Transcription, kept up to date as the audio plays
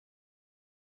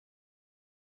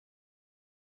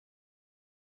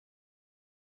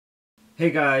Hey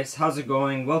guys, how's it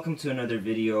going? Welcome to another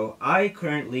video. I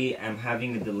currently am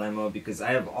having a dilemma because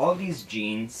I have all these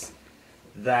jeans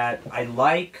that I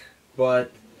like,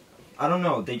 but I don't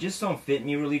know, they just don't fit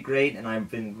me really great, and I've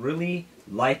been really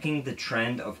liking the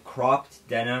trend of cropped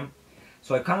denim.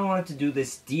 So I kind of wanted to do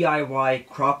this DIY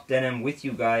cropped denim with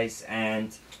you guys,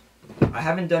 and I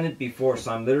haven't done it before,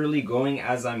 so I'm literally going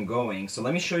as I'm going. So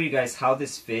let me show you guys how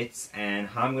this fits and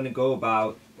how I'm going to go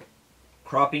about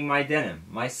cropping my denim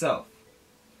myself.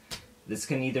 This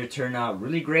can either turn out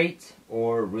really great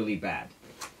or really bad.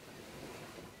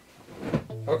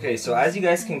 Okay, so as you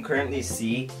guys can currently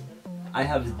see, I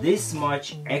have this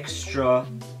much extra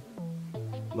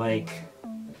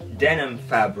denim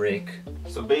fabric.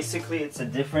 So basically it's a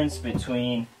difference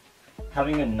between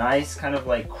having a nice kind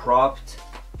of cropped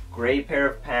gray pair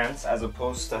of pants as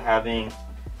opposed to having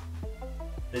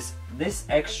this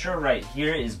extra right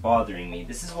here is bothering me.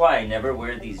 This is why I never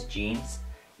wear these jeans,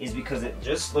 is because it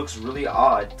just looks really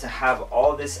odd to have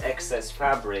all this excess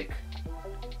fabric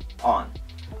on.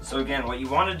 So again, what you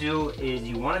want to do is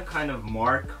you want to kind of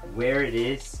mark where it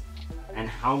is and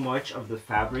how much of the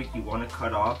fabric you want to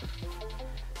cut off.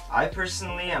 I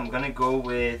personally am going to go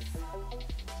with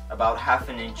about ½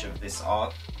 an inch of this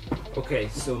off. Okay,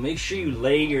 so make sure you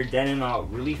lay your denim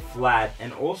out really flat,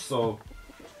 and also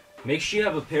make sure you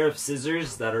have a pair of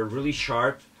scissors that are really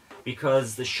sharp,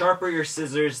 because the sharper your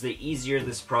scissors, the easier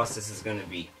this process is going to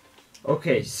be.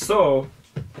 Okay, so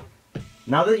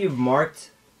now that you've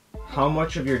marked how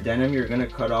much of your denim you're going to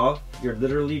cut off, you're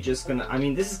literally just going to, I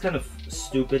mean, this is kind of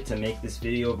stupid to make this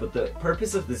video, but the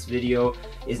purpose of this video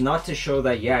is not to show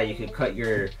that, yeah, you could cut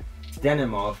your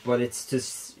denim off, but it's to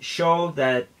show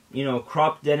that, you know,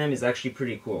 cropped denim is actually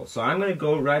pretty cool. So I'm going to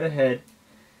go right ahead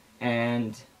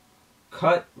and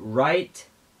cut right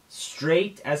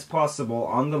straight as possible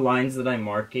on the lines that I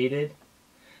marcated,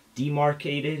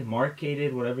 demarcated,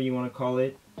 marcated, whatever you want to call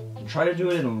it. Try to do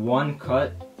it in one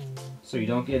cut so you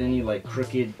don't get any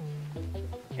crooked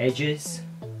edges.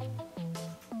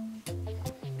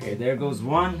 Okay, there goes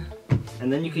one.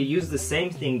 And then you could use the same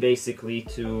thing basically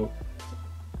to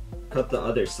cut the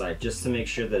other side, just to make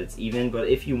sure that it's even. But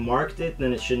if you marked it,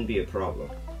 then it shouldn't be a problem.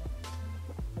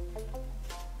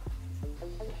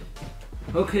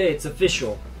 Okay, it's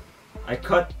official. I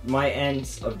cut my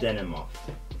ends of denim off.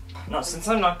 Now, since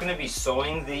I'm not going to be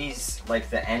sewing these,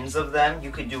 the ends of them,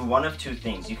 you could do one of two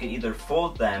things. You could either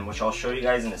fold them, which I'll show you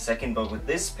guys in a second, but with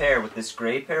this pair, with this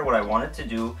gray pair, what I wanted to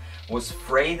do was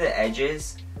fray the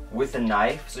edges with a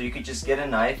knife. So you could just get a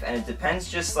knife, and it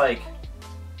depends just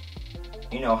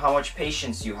you know, how much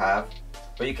patience you have.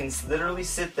 But you can literally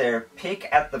sit there, pick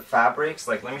at the fabrics,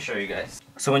 let me show you guys.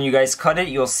 So when you guys cut it,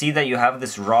 you'll see that you have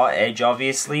this raw edge,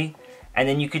 obviously. And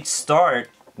then you could start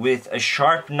with a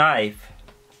sharp knife,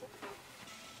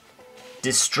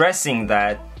 distressing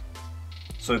that,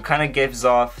 so it kind of gives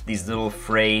off these little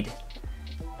frayed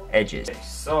edges. Okay,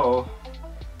 so,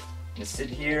 I'm gonna sit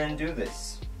here and do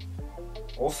this.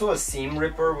 Also, a seam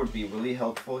ripper would be really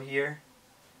helpful here.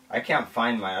 I can't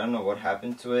find mine, I don't know what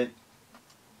happened to it.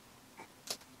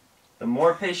 The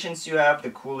more patience you have, the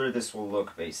cooler this will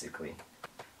look, basically.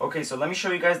 Okay, so let me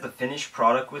show you guys the finished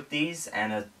product with these,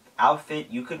 and an outfit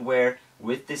you could wear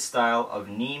with this style of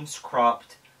Neemzzz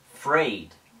cropped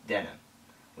frayed denim.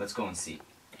 Let's go and see.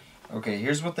 Okay,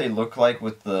 here's what they look like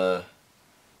with the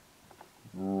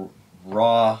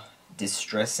raw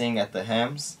distressing at the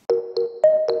hems.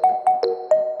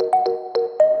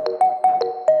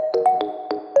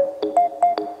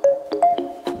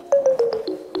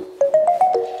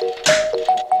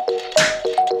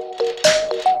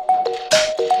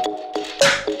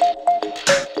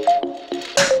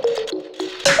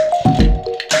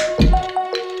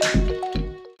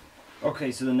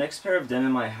 Okay, so the next pair of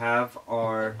denim I have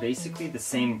are basically the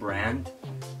same brand,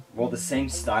 well, the same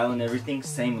style and everything,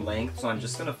 same length, so I'm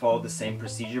just going to follow the same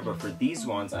procedure. But for these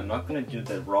ones, I'm not going to do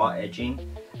the raw edging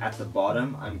at the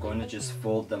bottom, I'm going to just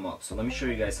fold them up. So let me show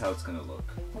you guys how it's going to look.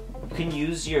 You can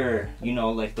use your, you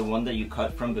know, the one that you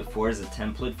cut from before as a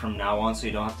template from now on, so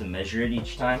you don't have to measure it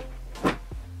each time,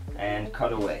 and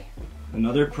cut away.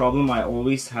 Another problem I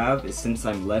always have is, since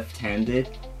I'm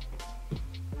left-handed,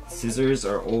 scissors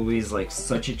are always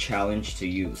such a challenge to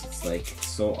use. It's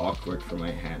so awkward for my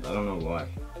hand. I don't know why.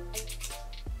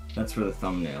 That's for the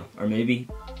thumbnail. Or maybe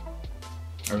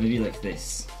like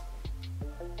this.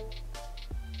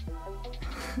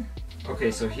 Okay,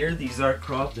 so here these are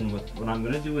cropped, and what I'm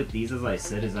gonna do with these, as I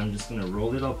said, is I'm just gonna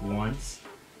roll it up once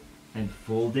and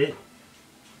fold it.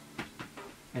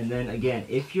 And then again,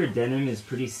 if your denim is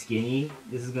pretty skinny,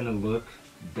 this is gonna look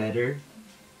better.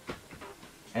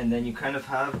 And then you kind of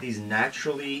have these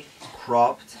naturally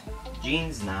cropped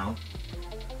jeans now.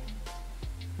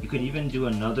 You could even do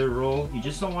another roll. You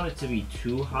just don't want it to be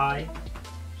too high.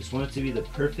 Just want it to be the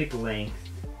perfect length.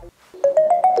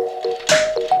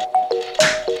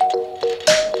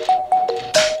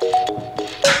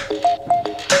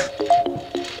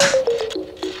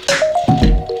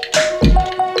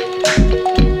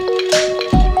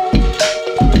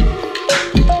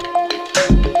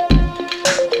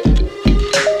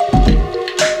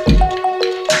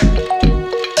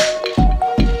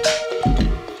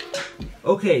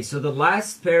 Okay, so the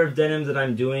last pair of denims that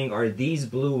I'm doing are these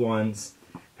blue ones.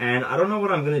 And I don't know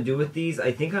what I'm going to do with these.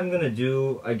 I think I'm going to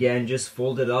do, again, just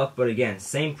fold it up. But again,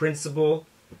 same principle.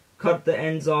 Cut the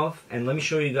ends off. And let me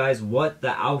show you guys what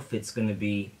the outfit's going to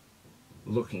be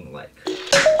looking like.